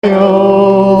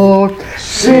Sin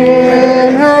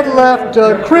had left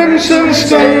a crimson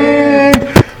stain,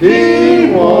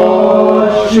 He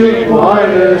washed it white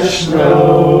as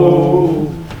snow.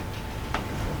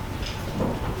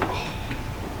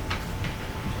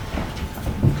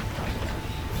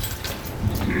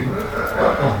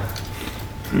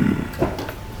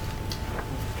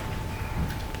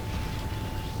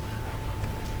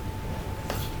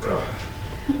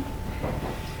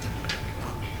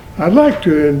 I'd like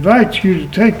to invite you to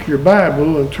take your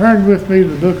Bible and turn with me to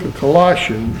the book of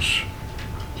Colossians.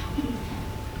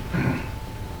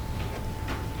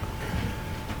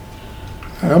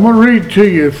 I'm going to read to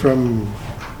you from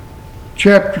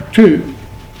chapter 2.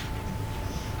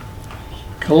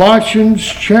 Colossians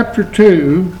chapter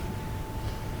 2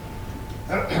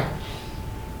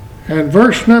 and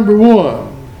verse number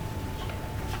 1.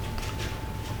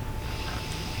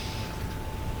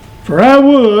 For I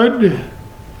would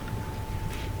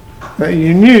that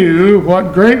you knew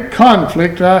what great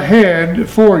conflict I had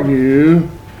for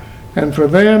you and for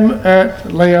them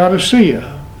at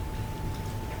Laodicea,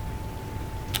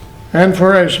 and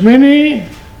for as many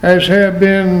as have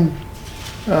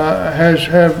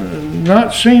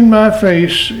not seen my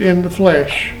face in the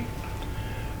flesh,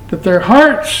 that their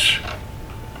hearts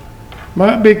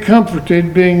might be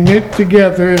comforted, being knit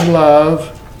together in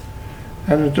love,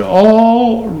 and unto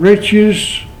all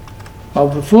riches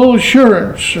of the full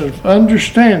assurance of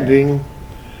understanding,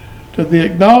 to the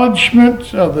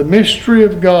acknowledgement of the mystery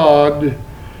of God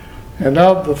and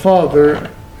of the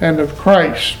Father and of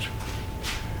Christ,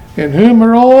 in whom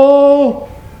are all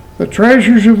the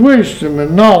treasures of wisdom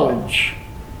and knowledge.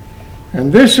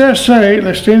 And this I say,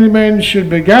 lest any man should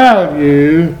beguile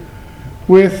you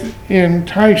with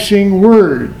enticing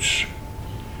words.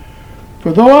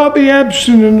 For though I be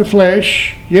absent in the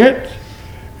flesh, yet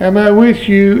am I with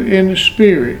you in the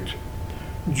Spirit,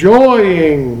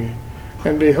 joying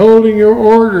and beholding your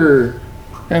order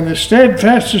and the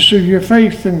steadfastness of your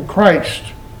faith in Christ.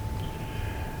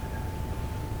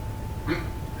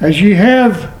 As ye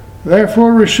have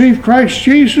therefore received Christ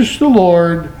Jesus the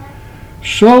Lord,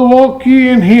 so walk ye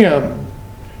in him,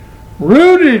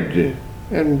 rooted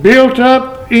and built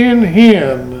up in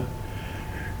him,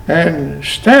 and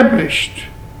established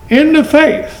in the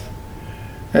faith,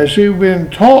 as you've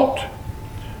been taught,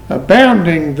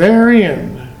 abounding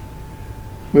therein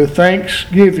with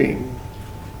thanksgiving.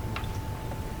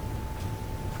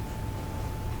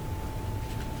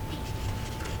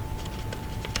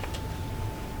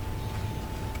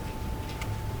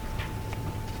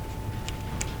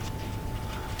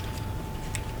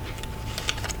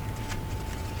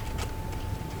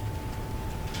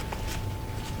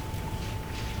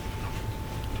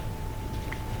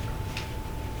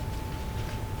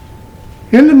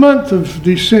 In the month of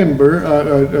December,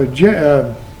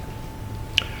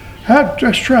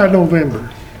 let's try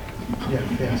November.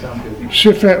 Yeah, sounds good. See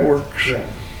if that works. Yeah.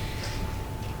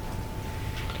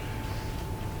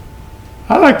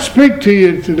 I'd like to speak to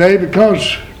you today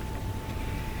because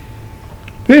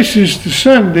this is the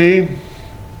Sunday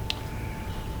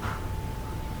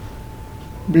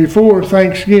before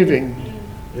Thanksgiving.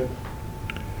 Yep.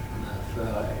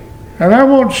 And I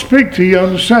want to speak to you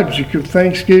on the subject of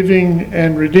Thanksgiving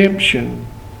and redemption.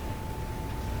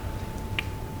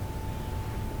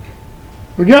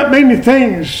 We got many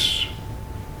things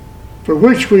for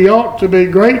which we ought to be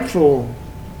grateful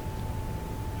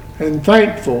and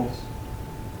thankful.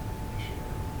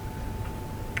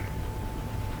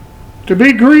 To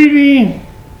be greedy,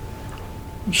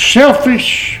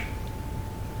 selfish,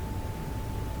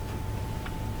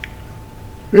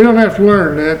 we don't have to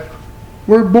learn that.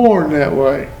 We're born that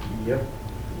way. Yep.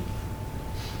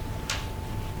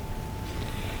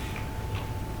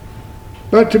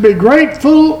 But to be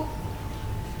grateful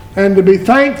and to be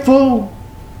thankful,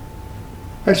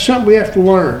 that's something we have to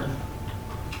learn.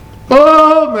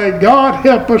 Oh, may God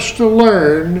help us to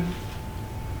learn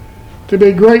to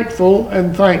be grateful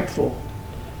and thankful.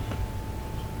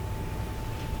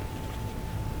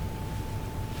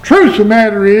 Truth of the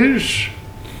matter is,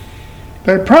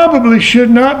 there probably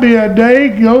should not be a day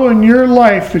go in your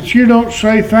life that you don't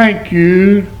say thank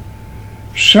you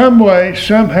some way,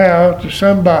 somehow, to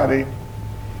somebody.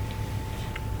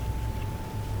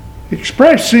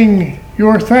 Expressing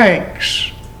your thanks,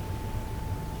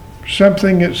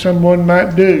 something that someone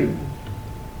might do.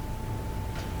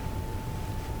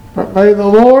 But may the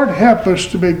Lord help us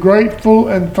to be grateful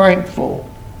and thankful.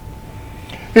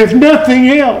 If nothing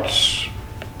else,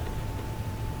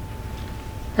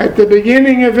 at the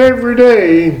beginning of every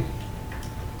day,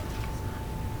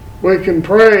 we can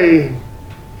pray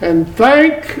and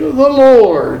thank the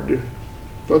Lord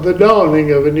for the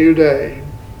dawning of a new day.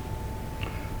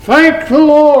 Thank the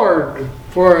Lord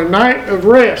for a night of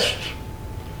rest.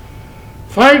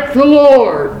 Thank the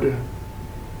Lord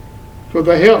for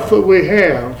the health that we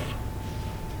have,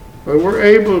 that we're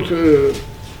able to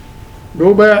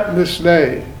go about this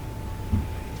day.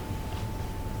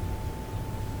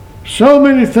 So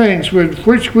many things with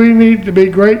which we need to be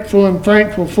grateful and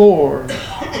thankful for.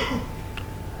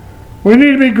 We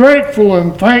need to be grateful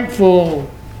and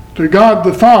thankful to God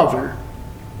the Father.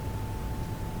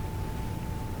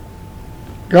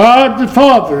 God the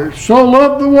Father so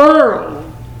loved the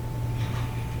world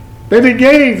that He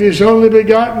gave His only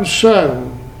begotten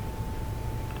Son.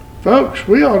 Folks,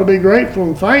 we ought to be grateful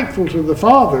and thankful to the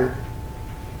Father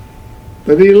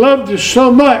that He loved us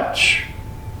so much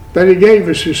that He gave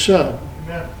us His Son.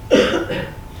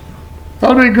 Amen.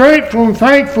 Ought to be grateful and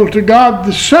thankful to God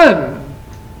the Son.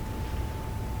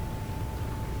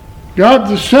 God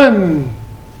the Son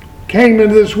came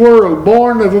into this world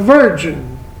born of a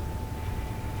virgin,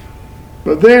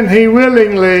 but then He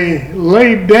willingly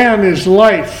laid down His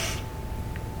life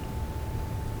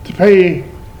to pay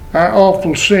our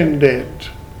awful sin debt.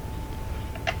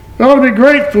 We ought to be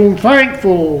grateful and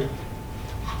thankful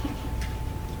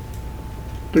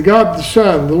to God the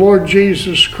Son, the Lord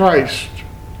Jesus Christ,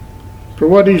 for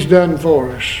what He's done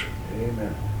for us.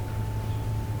 Amen.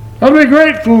 I ought to be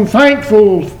grateful and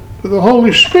thankful for the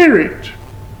Holy Spirit.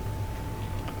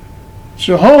 It's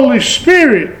the Holy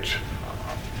Spirit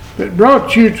that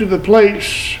brought you to the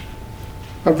place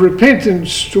of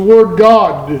repentance toward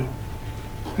God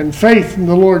and faith in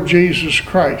the Lord Jesus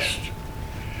Christ.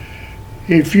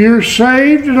 If you're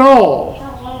saved at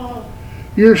all,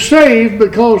 you're saved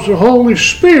because the Holy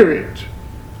Spirit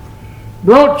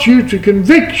brought you to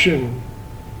conviction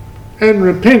and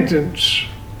repentance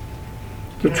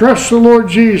to trust the Lord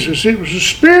Jesus. It was the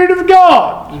Spirit of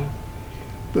God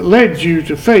that led you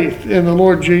to faith in the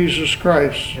Lord Jesus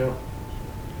Christ. Yep.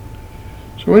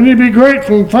 So we need to be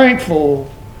grateful and thankful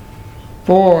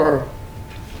for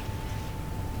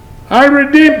our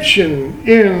redemption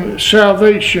in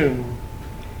salvation.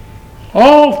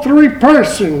 All three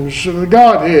persons of the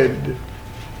Godhead,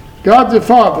 God the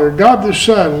Father, God the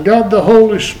Son, God the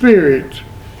Holy Spirit,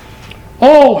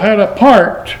 all had a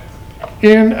part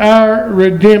in our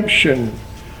redemption.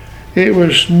 It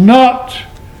was not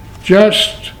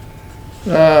just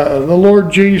the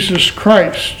Lord Jesus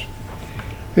Christ.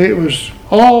 It was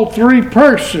all three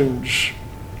persons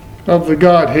of the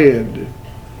Godhead.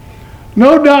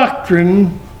 No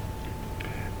doctrine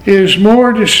is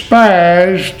more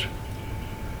despised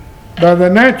by the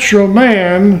natural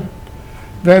man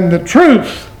than the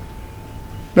truth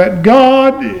that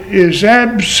God is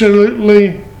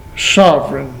absolutely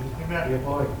sovereign. Yeah,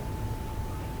 boy.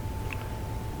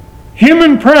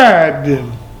 Human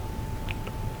pride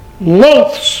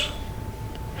loathes,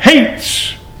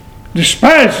 hates,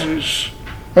 despises,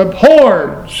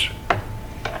 abhors,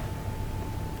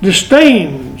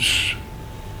 disdains,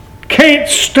 can't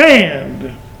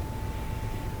stand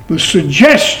the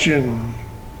suggestion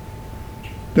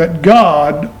that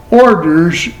God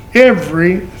orders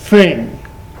everything.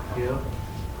 Yeah.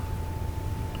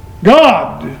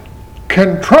 God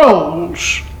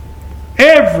controls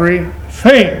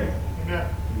everything.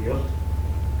 Yep.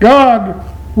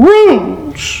 God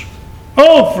rules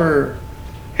over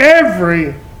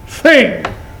everything.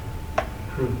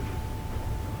 True.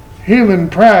 Human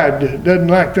pride doesn't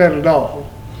like that at all.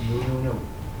 No.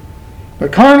 The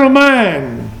carnal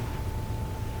mind,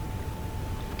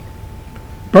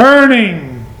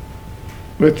 burning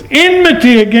with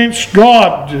enmity against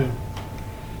God,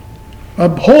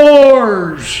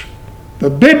 abhors the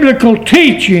biblical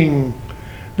teaching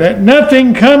that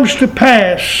nothing comes to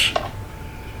pass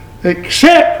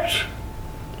except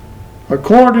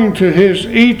according to His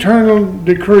eternal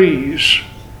decrees.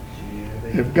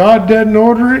 If God doesn't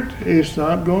order it, it's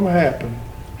not going to happen.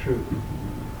 True.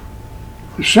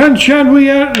 The sunshine we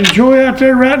enjoy out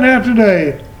there right now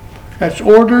today, that's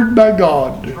ordered by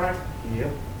God.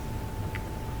 Yep.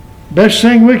 Best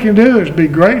thing we can do is be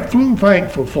grateful and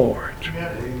thankful for it.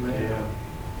 Amen.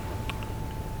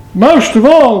 Most of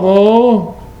all,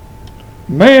 though,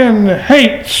 man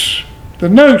hates the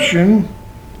notion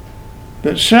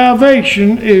that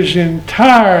salvation is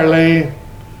entirely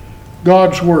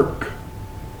God's work.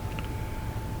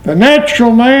 The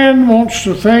natural man wants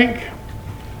to think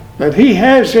that he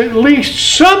has at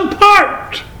least some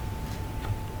part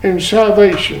in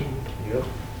salvation, Yep.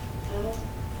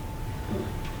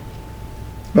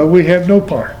 but we have no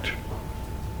part.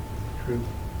 True.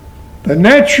 The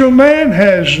natural man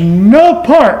has no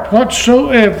part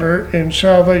whatsoever in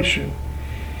salvation.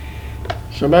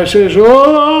 Somebody says,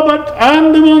 oh, but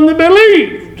I'm the one that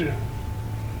believed.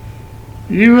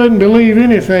 You wouldn't believe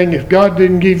anything if God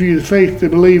didn't give you the faith to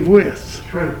believe with.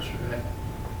 True.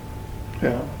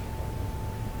 Yeah.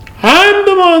 I'm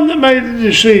the one that made the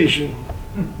decision.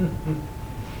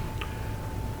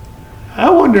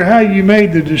 I wonder how you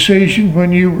made the decision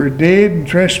when you were dead in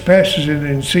trespasses and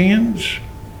in sins.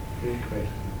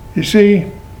 You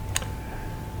see,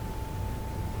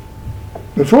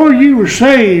 before you were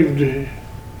saved,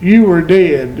 you were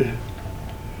dead.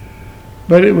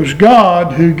 But it was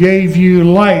God who gave you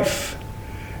life.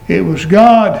 It was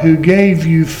God who gave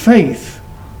you faith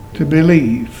to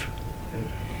believe.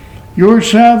 Your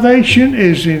salvation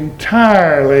is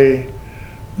entirely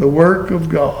the work of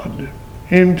God.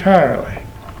 Entirely.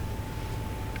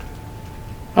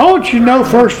 I want you to know,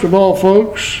 first of all,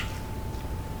 folks,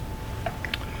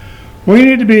 we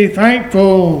need to be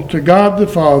thankful to God the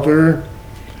Father,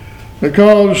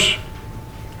 because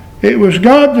it was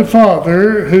God the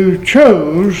Father who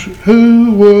chose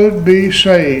who would be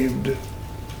saved.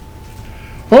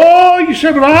 Oh, you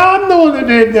said, well, I'm the one that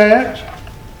did that.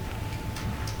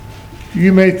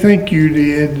 You may think you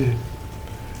did.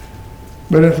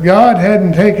 But if God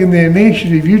hadn't taken the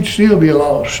initiative, you'd still be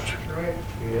lost. Right.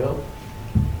 Yep.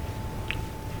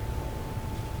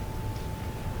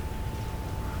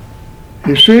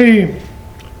 You see,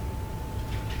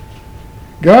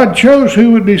 God chose who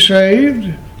would be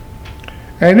saved.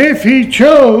 And if He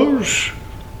chose,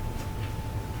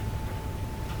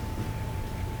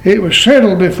 it was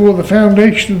settled before the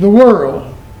foundation of the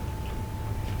world.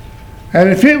 And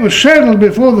if it was settled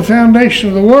before the foundation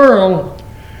of the world,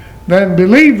 then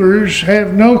believers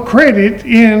have no credit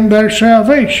in their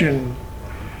salvation.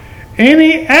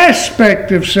 Any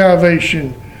aspect of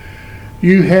salvation,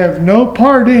 you have no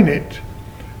part in it.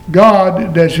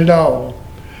 God does it all.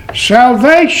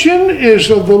 Salvation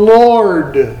is of the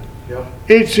Lord. Yep.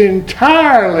 It's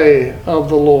entirely of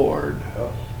the Lord.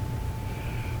 Yep.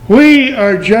 We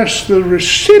are just the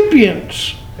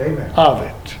recipients Amen. of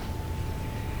it.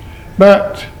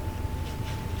 But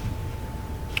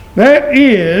that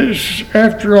is,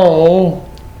 after all,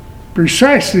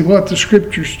 precisely what the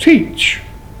Scriptures teach.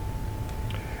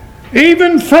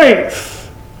 Even faith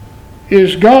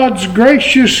is God's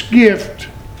gracious gift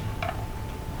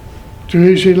to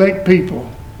His elect people.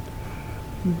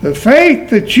 The faith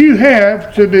that you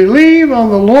have to believe on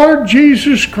the Lord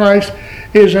Jesus Christ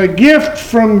is a gift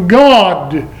from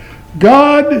God.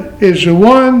 God is the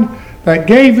one that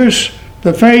gave us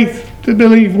the faith to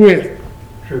believe with.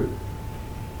 True.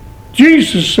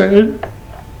 Jesus said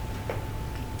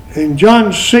in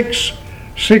John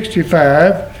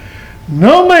 6:65,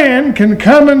 no man can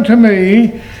come unto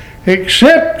me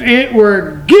except it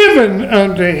were given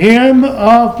unto him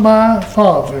of my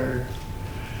Father.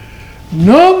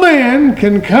 No man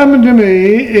can come unto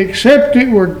me except it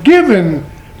were given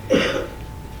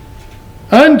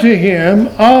unto him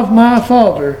of my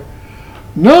Father.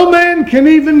 No man can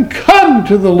even come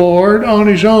to the Lord on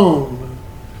his own.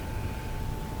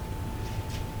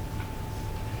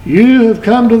 You have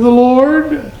come to the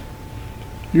Lord.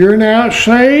 You're now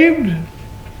saved.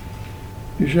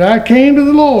 You say, I came to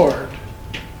the Lord.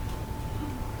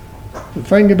 The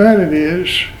thing about it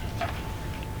is,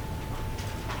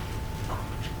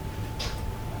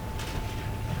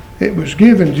 it was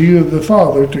given to you of the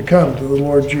Father to come to the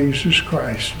Lord Jesus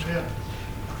Christ. Yeah.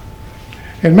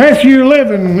 In Matthew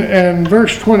 11 and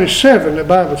verse 27, the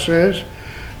Bible says,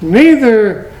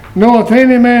 neither knoweth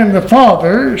any man the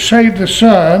Father, save the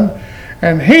Son,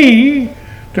 and he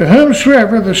to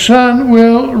whomsoever the Son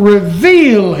will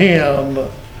reveal him.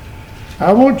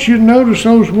 I want you to notice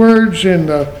those words in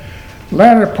the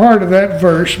latter part of that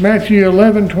verse, Matthew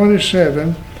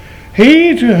 11:27.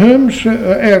 He to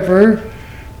whomsoever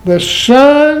the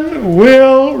Son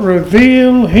will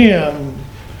reveal him.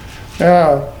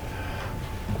 Now,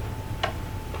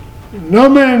 no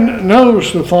man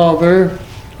knows the Father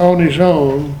on his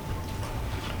own,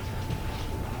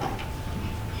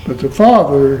 but the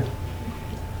Father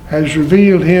has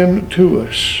revealed him to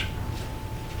us.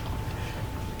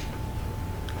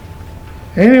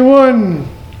 Anyone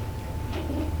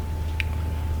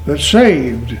that's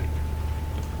saved,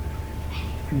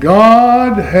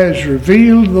 God has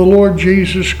revealed the Lord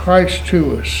Jesus Christ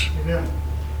to us. Amen.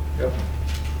 Yep.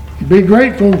 Be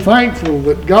grateful and thankful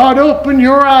that God opened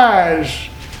your eyes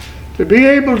to be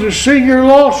able to see your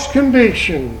lost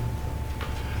condition.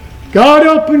 God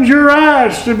opened your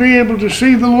eyes to be able to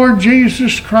see the Lord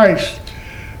Jesus Christ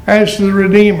as the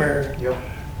Redeemer. Yep.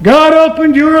 God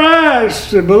opened your eyes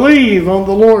to believe on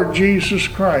the Lord Jesus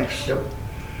Christ. Yep.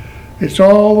 It's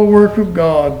all the work of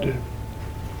God.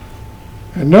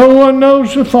 And no one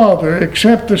knows the Father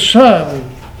except the Son,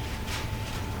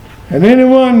 and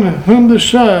anyone whom the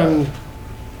Son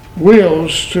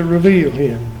wills to reveal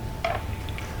him.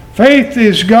 Faith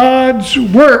is God's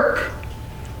work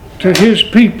to his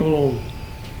people.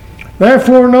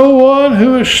 Therefore, no one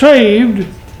who is saved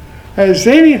has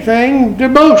anything to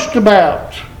boast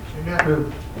about.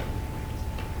 True.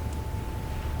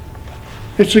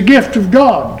 It's a gift of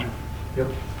God. Yep.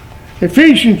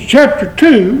 Ephesians chapter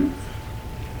 2,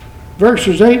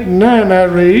 verses 8 and 9 I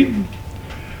read,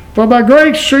 For by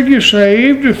grace are you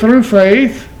saved through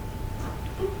faith,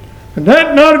 and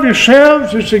that not of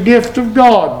yourselves, is a gift of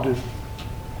God.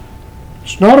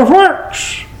 It's not of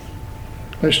works,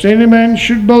 lest any man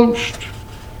should boast.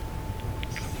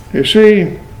 You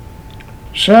see,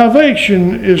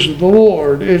 salvation is the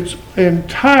Lord. It's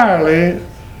entirely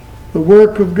the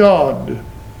work of God.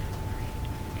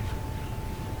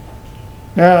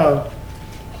 Now,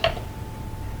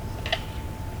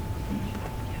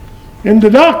 in the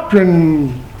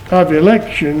doctrine of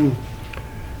election,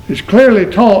 it's clearly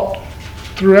taught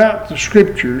throughout the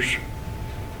Scriptures.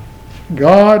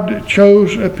 God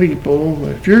chose a people.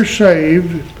 If you're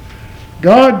saved,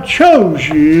 God chose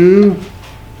you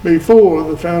before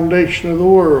the foundation of the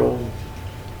world.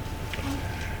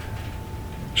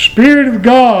 Spirit of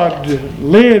God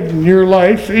led in your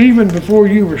life even before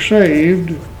you were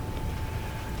saved.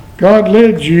 God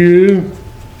led you,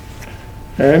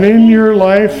 and in your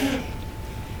life,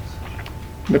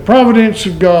 the providence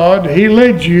of God, He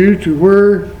led you to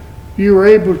where you were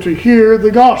able to hear the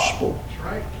gospel. That's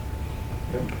right.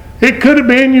 Yep. It could have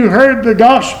been you heard the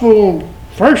gospel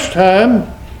first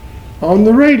time on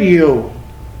the radio.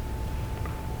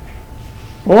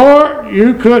 Or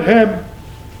you could have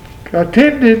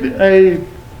attended a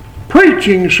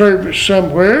preaching service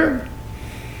somewhere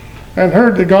and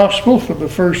heard the gospel for the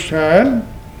first time.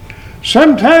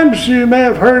 Sometimes you may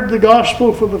have heard the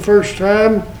gospel for the first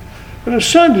time in a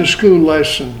Sunday school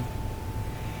lesson.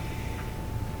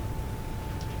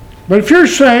 But if you're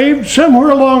saved,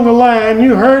 somewhere along the line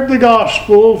you heard the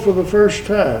gospel for the first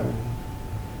time.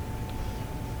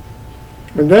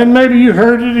 And then maybe you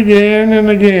heard it again and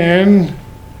again,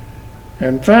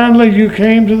 and finally you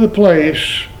came to the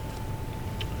place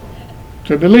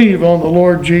to believe on the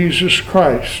Lord Jesus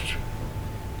Christ.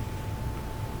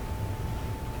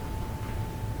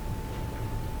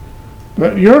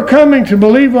 But your coming to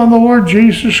believe on the Lord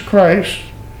Jesus Christ,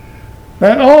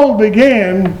 that all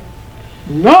began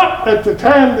not at the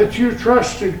time that you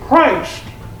trusted Christ,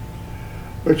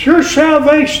 but your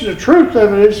salvation, the truth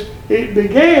of it is, it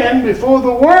began before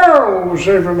the world was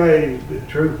ever made.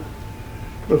 True.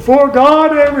 Before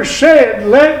God ever said,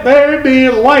 "Let there be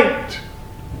light,"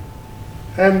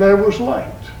 and there was light.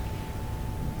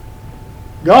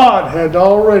 God had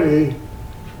already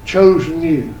chosen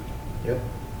you. Yep.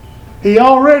 He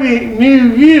already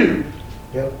knew you.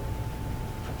 Yep.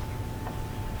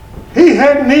 He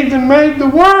hadn't even made the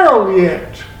world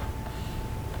yet,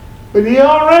 but He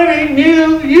already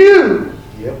knew you.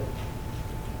 Yep.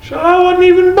 So I wasn't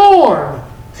even born.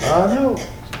 I know.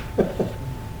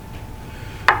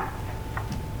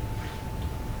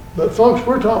 But folks,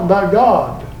 we're talking about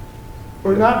God.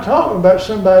 We're not talking about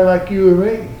somebody like you or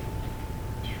me.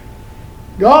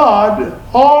 God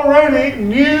already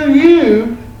knew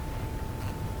you.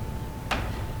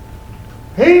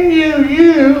 He knew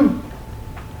you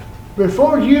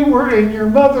before you were in your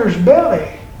mother's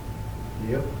belly.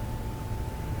 Yep.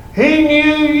 He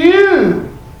knew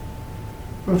you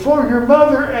before your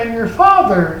mother and your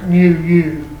father knew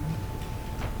you.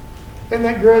 Isn't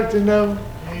that great to know?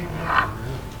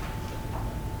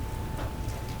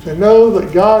 To know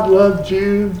that God loved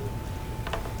you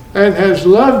and has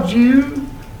loved you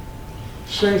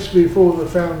since before the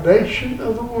foundation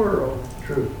of the world.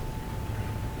 True.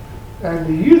 And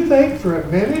do you think for a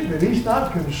minute that He's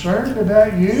not concerned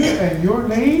about you and your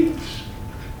needs?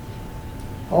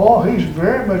 Oh, He's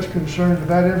very much concerned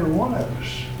about every one of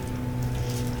us.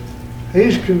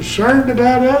 He's concerned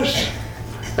about us,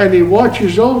 and He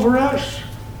watches over us.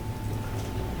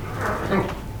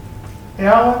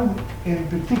 Alan in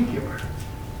particular,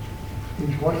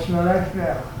 He's watching after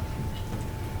Alan.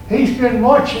 He's been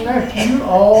watching after you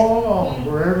all along,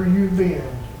 wherever you've been.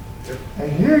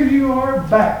 And here you are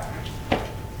back,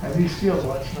 and He's still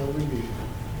watching over you.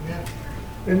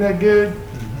 Isn't that good?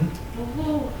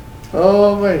 Mm-hmm.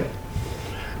 Oh, man.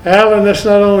 Alan, that's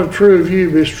not only true of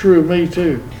you, but it's true of me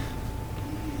too.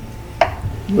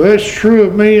 Well, it's true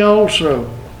of me also.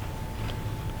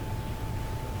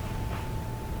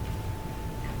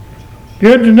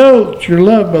 Good to know that you're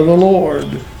loved by the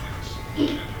Lord.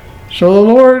 So the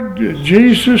Lord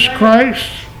Jesus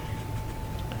Christ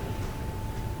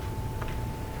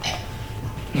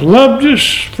loved us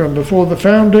from before the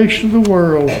foundation of the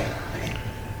world.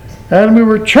 And we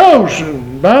were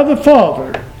chosen by the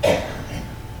Father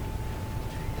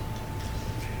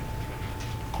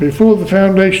before the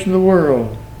foundation of the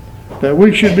world, that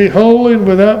we should be holy and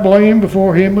without blame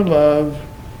before Him in love,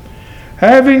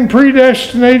 having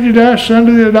predestinated us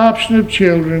unto the adoption of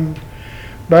children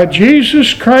by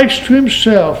Jesus Christ to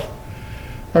Himself,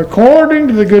 according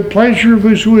to the good pleasure of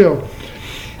His will.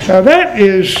 Now that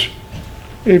is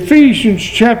Ephesians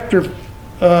chapter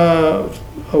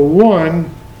 1,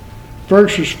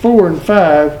 verses 4 and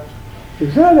 5.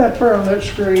 Is that up there on that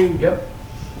screen? Yep.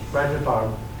 Right at the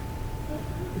bottom.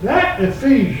 That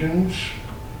Ephesians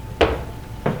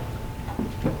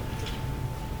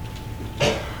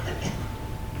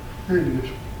here it is.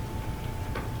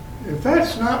 If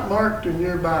that's not marked in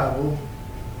your Bible,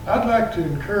 I'd like to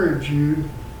encourage you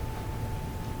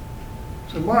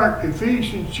to mark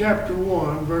Ephesians chapter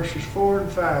 1, verses 4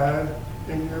 and 5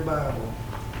 in your Bible.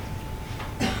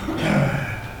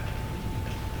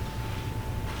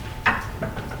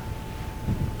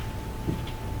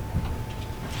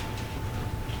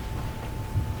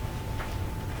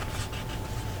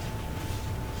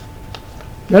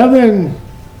 Now then,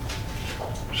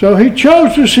 so He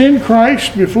chose us in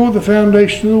Christ before the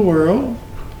foundation of the world.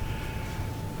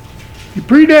 He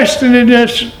predestinated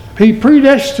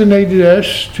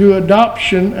us to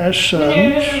adoption as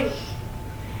sons.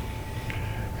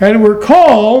 And we're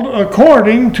called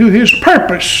according to His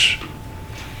purpose.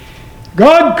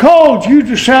 God called you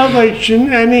to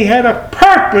salvation, and He had a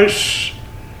purpose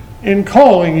in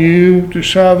calling you to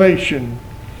salvation.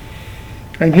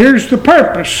 And here's the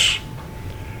purpose.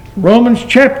 Romans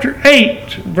chapter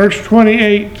 8, verse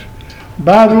 28.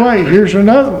 By the way, here's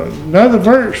another one, another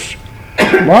verse.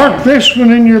 Mark this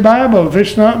one in your Bible if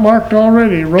it's not marked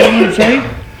already. Romans 8,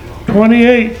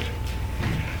 28.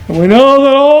 And we know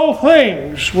that all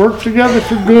things work together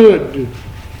for good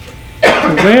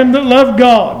to them that love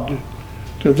God,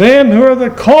 to them who are the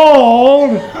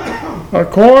called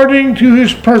according to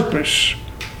His purpose.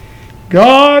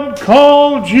 God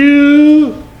called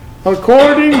you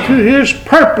according to His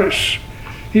purpose.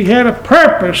 He had a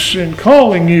purpose in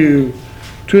calling you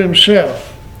to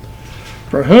Himself.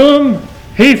 For whom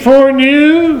He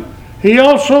foreknew, He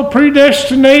also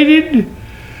predestinated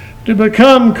to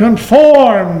become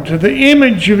conformed to the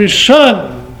image of His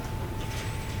Son.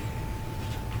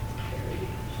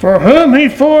 For whom He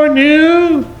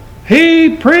foreknew,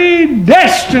 He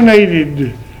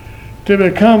predestinated to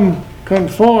become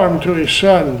conformed to His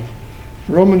Son.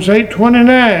 Romans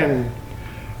 8:29.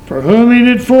 For whom He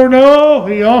did foreknow,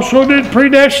 He also did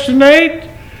predestinate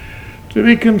to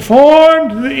be conformed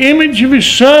to the image of His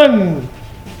Son,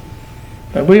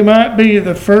 that we might be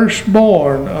the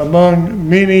firstborn among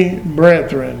many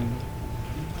brethren.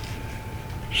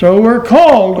 So we're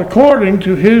called according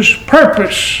to His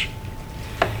purpose.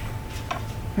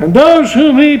 And those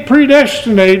whom He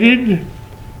predestinated,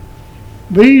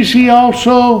 these He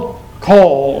also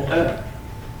called.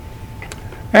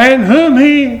 And whom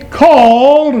He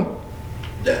called,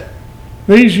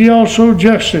 these He also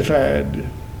justified.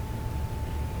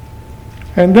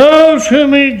 And those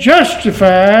whom He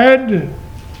justified,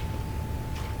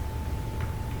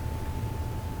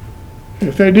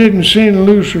 if they didn't sin and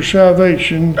lose their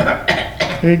salvation,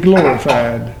 He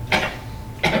glorified.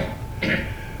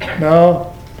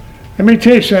 Now, let me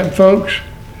tell you something, folks.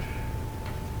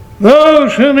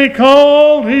 Those whom He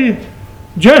called, He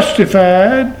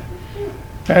justified.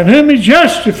 And whom He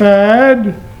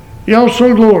justified, He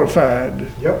also glorified.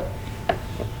 Yep.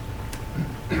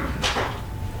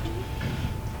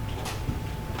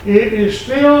 It is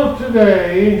still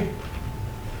today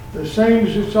the same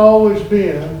as it's always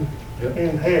been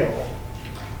in hell.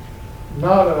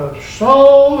 Not a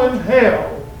soul in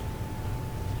hell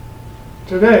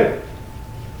today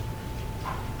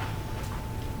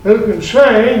who can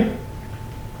say,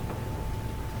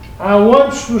 I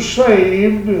once was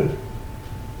saved,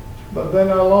 but then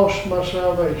I lost my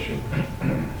salvation.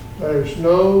 There's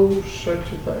no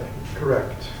such a thing.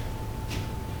 Correct.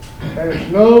 There's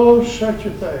no such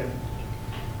a thing.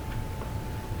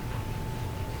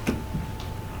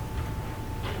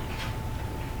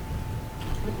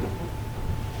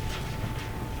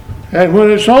 And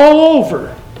when it's all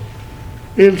over,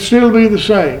 it'll still be the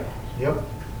same. Yep.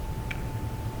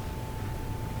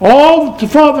 All that the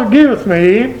Father giveth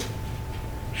me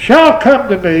shall come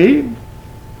to me,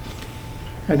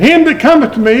 and him that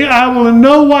cometh to me I will in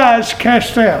no wise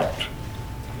cast out.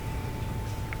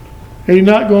 He's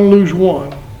not going to lose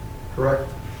one. Correct.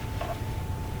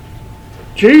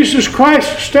 Jesus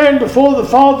Christ will stand before the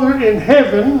Father in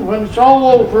heaven when it's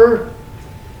all over,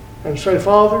 and say,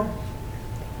 Father,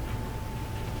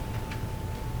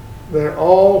 they're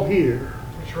all here.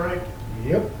 That's right.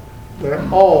 Yep. They're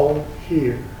all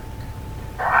here.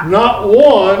 Not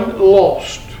one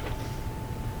lost.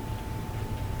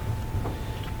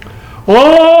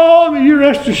 Oh, you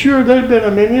rest assured there's been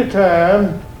a many a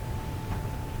time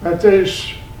that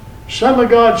there's some of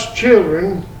God's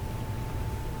children.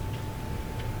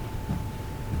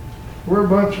 We're a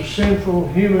bunch of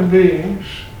sinful human beings.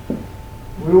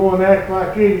 We want to act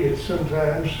like idiots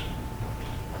sometimes.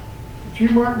 But you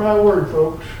mark my word,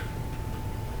 folks.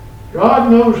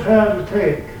 God knows how to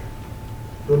take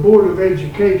the Board of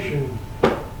Education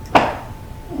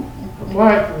from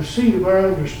like the seat of our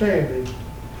understanding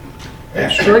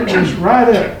and straighten us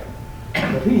right up.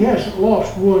 But He hasn't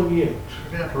lost one yet.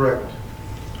 Correct.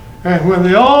 And when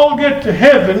they all get to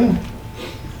heaven,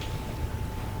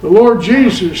 the Lord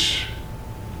Jesus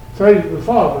says to the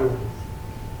Father,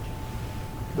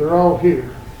 they're all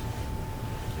here.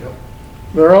 Yep.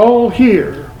 They're all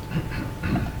here.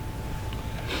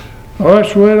 Oh,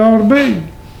 that's the way it ought to be.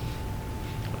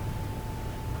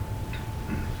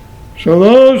 So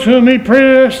those whom He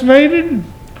predestinated,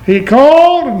 He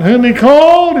called, and whom He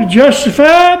called, He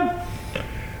justified,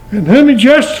 and whom He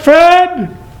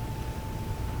justified,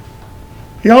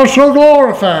 He also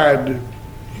glorified.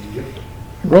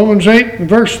 Romans 8 and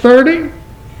verse 30.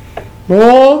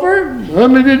 Moreover,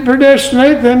 whom He did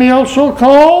predestinate, them He also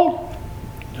called.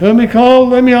 Whom He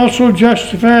called, them He also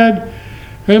justified.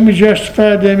 Whom He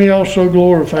justified, them He also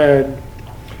glorified.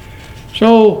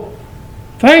 So,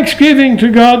 thanksgiving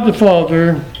to God the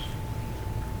Father,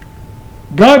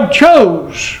 God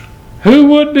chose who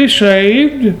would be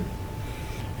saved,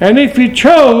 and if He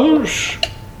chose,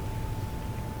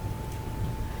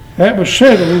 that was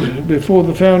settled before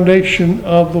the foundation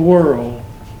of the world.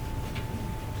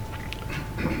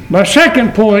 My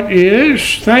second point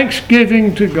is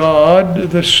thanksgiving to God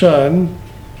the Son.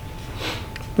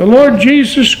 The Lord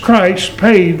Jesus Christ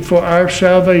paid for our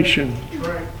salvation. That's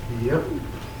right. Yep.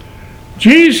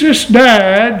 Jesus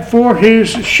died for His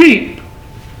sheep.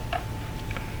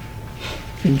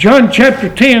 In John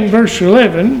chapter 10, verse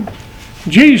 11,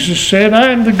 Jesus said,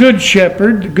 I am the good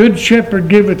shepherd. The good shepherd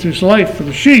giveth his life for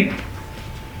the sheep.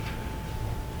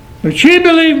 But ye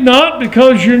believe not,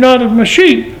 because you're not of my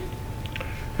sheep.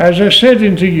 As I said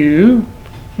unto you,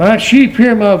 my sheep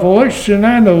hear my voice, and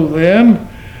I know them,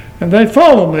 and they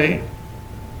follow me.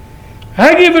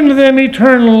 I give unto them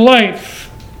eternal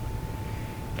life,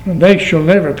 and they shall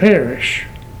never perish.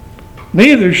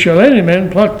 Neither shall any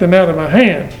man pluck them out of my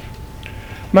hand.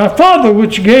 My Father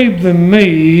which gave them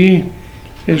me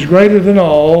is greater than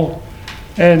all,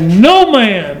 and no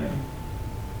man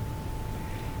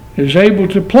is able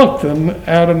to pluck them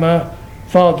out of my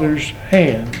Father's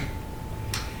hand.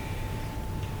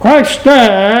 Christ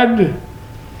died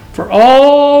for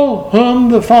all whom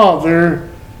the Father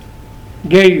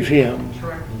gave Him. That's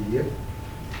right. Yep.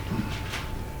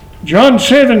 John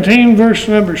 17, verse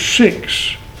number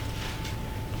 6.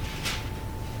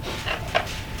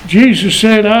 Jesus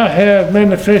said, I have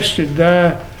manifested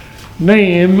thy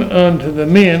name unto the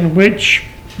men which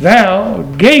thou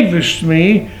gavest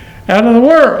me out of the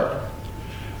world.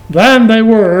 Thine they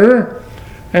were,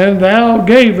 and thou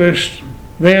gavest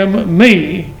them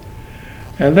me,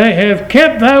 and they have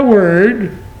kept thy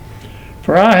word,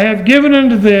 for I have given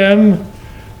unto them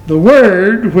the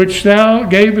word which thou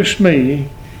gavest me,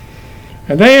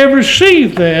 and they have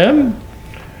received them,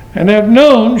 and have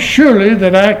known surely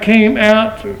that I came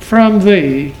out from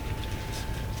thee.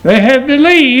 They have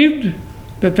believed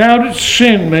that thou didst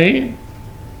send me.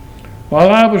 While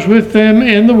I was with them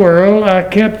in the world, I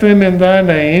kept them in thy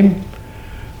name.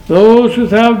 Those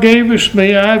that thou gavest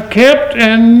me I have kept,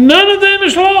 and none of them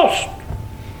is lost.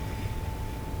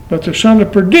 But the son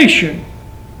of perdition,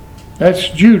 that's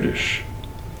Judas,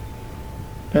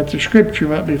 that the scripture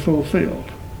might be fulfilled.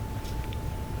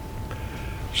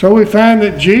 So we find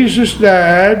that Jesus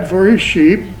died for His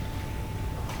sheep,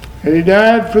 and He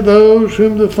died for those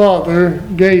whom the Father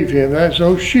gave Him. That's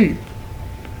those sheep.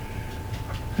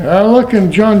 Now look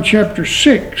in John chapter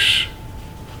 6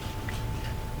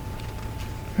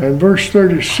 and verse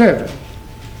 37.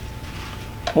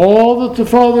 All that the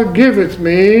Father giveth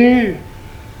me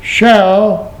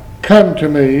shall come to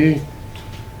me,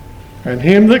 and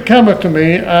him that cometh to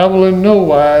me I will in no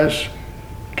wise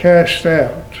cast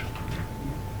out.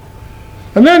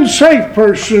 An unsafe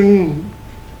person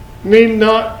need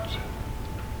not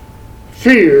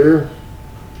fear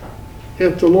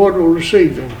if the Lord will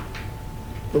receive him.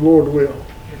 The Lord will.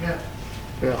 Amen.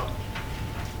 Yeah.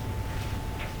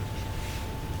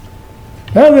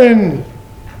 Now then,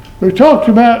 we talked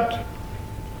about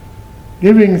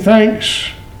giving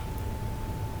thanks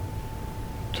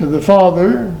to the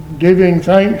Father, giving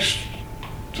thanks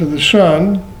to the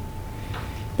Son.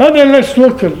 Now then, let's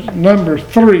look at number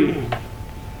 3.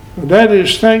 That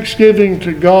is thanksgiving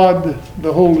to God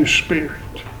the Holy Spirit.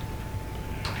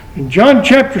 In John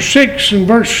chapter 6 and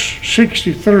verse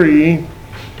 63,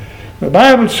 the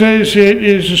Bible says, "It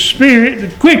is the Spirit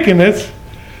that quickeneth,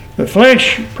 the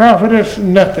flesh profiteth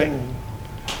nothing.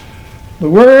 The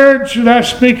words that I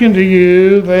speak unto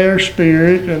you, they are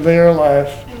spirit and they are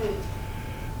life.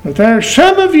 But there are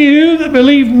some of you that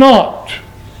believe not."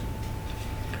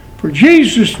 For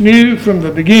Jesus knew from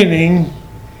the beginning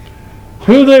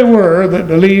who they were that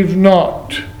believed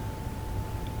not,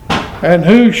 and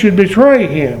who should betray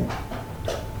him.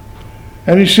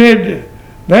 And he said,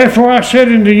 "Therefore I said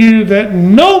unto you that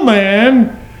no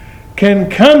man can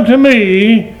come to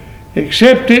me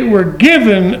except it were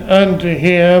given unto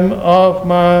him of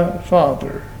my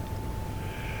Father."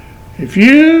 If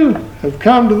you have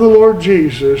come to the Lord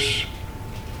Jesus,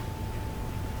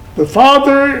 the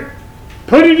Father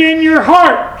put it in your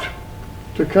heart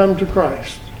to come to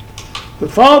Christ. The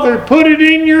Father put it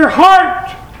in your heart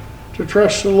to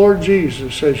trust the Lord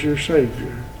Jesus as your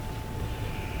Savior.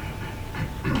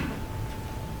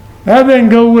 Now then,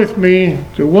 go with me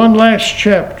to one last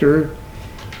chapter,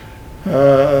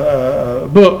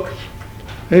 book.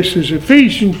 This is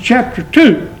Ephesians chapter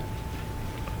 2.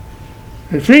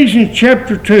 Ephesians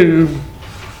chapter 2.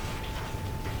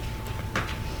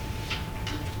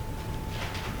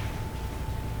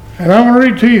 And I'm going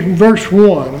to read to you from verse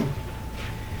 1.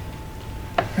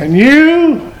 "And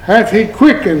you hath he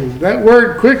quickened." That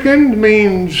word quickened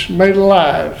means made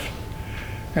alive.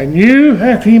 "And you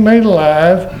hath he made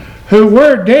alive, who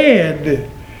were dead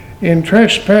in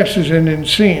trespasses and in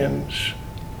sins.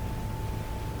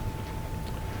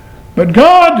 But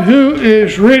God, who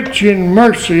is rich in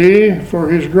mercy, for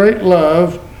his great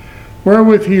love,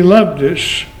 wherewith he loved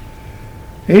us,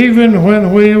 even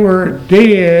when we were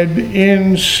dead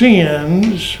in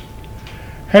sins,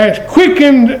 hath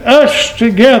quickened us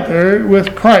together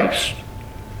with Christ.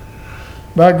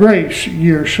 By grace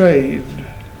ye are saved.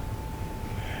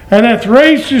 And hath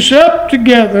raised us up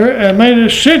together and made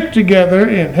us sit together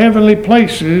in heavenly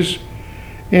places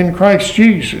in Christ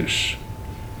Jesus,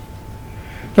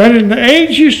 that in the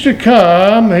ages to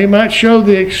come he might show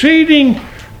the exceeding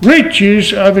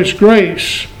riches of his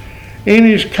grace in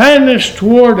his kindness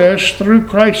toward us through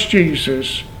Christ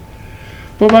Jesus.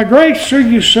 For by grace are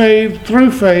you saved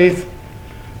through faith,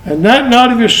 and that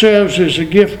not of yourselves is a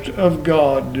gift of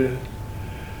God."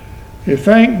 You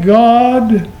thank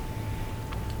God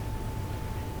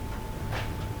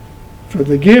for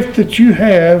the gift that you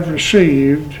have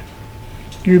received.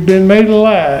 You've been made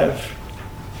alive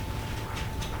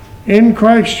in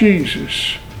Christ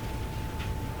Jesus.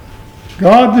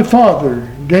 God the Father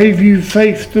gave you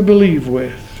faith to believe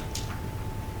with.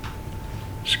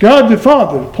 It's God the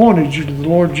Father pointed you to the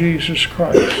Lord Jesus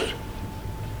Christ.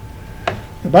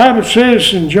 The Bible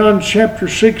says in John chapter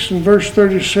 6 and verse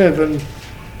 37,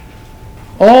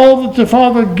 "All that the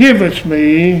Father giveth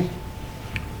me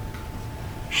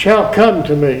shall come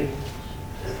to me,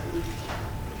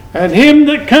 and him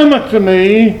that cometh to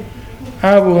me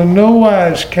I will in no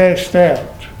wise cast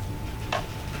out."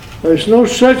 There's no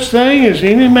such thing as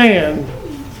any man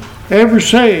ever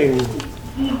saying,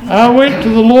 "I went to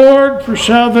the Lord for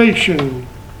salvation.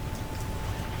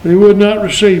 He would not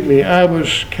receive me. I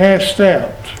was cast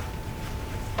out."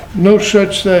 No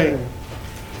such thing.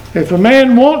 If a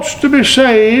man wants to be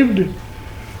saved,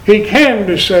 he can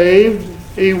be saved.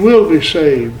 He will be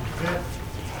saved.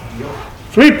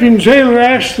 Philippian jailer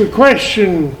asked the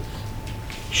question,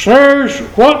 "Sirs,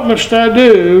 what must I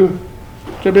do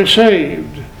to be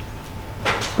saved?"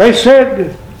 They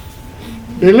said,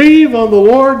 "Believe on the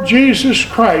Lord Jesus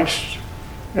Christ,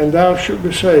 and thou shalt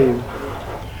be saved."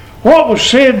 What was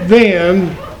said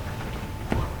then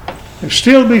can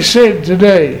still be said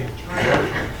today.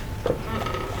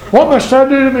 What must I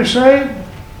do to be saved?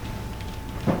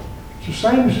 It's the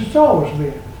same as it's always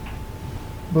been.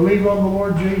 Believe on the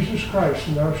Lord Jesus Christ,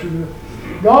 and thou shalt be.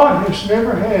 God has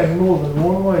never had more than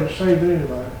one way to save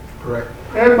anybody. Correct.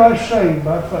 Everybody's saved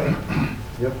by faith.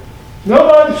 Yep.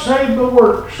 Nobody's saved by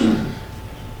works.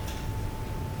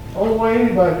 Only way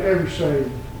anybody ever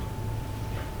saved.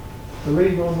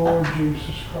 Believe on the Lord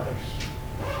Jesus Christ,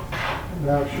 and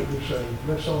thou shalt be saved.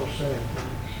 Let's all stand,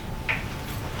 please.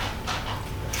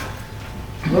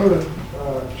 Brother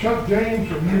Chuck James,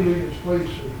 will you lead us, please,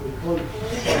 as we close?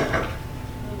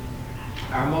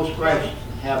 Our most gracious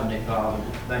and Heavenly Father,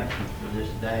 thank you for this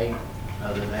day,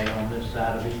 another day on this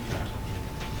side of eternity.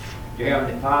 Dear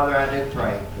Heavenly Father, I do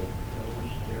pray that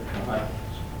those dear somebody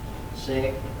that's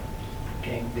sick,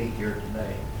 can't be here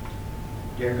today.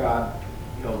 Dear God,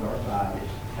 heal our bodies,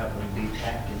 help them be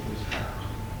back in this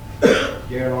house.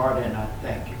 Dear Lord, and I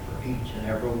thank you for each and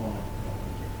every one of them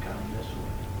that come this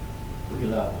way. We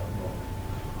love them,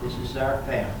 Lord. This is our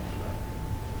family,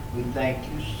 Lord. We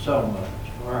thank you so much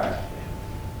for our family.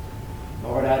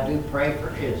 Lord, I do pray for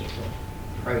Israel.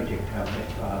 Pray, dear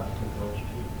Heavenly Father, for those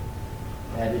people.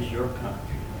 That is your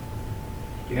country.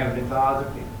 Dear Heavenly Father,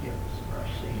 forgive us of our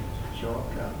sins and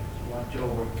shortcomings. Watch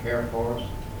over and care for us.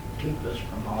 Keep us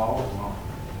from all wrong.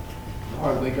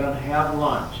 Lord, we're going to have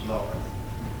lunch, Lord.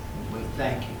 And we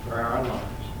thank you for our lunch.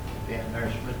 Being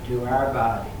nourishment to our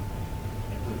body.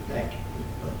 And we thank you,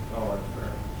 Lord,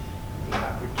 for the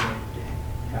opportunity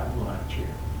to have lunch here.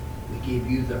 We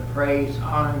give you the praise,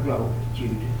 honor, and glory that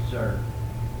you deserve.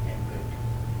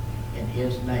 And in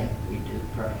his name we do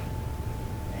pray.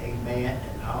 Amen.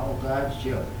 And all God's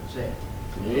children said,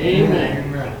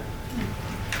 Amen.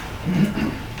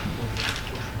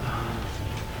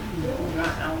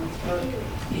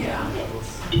 yeah.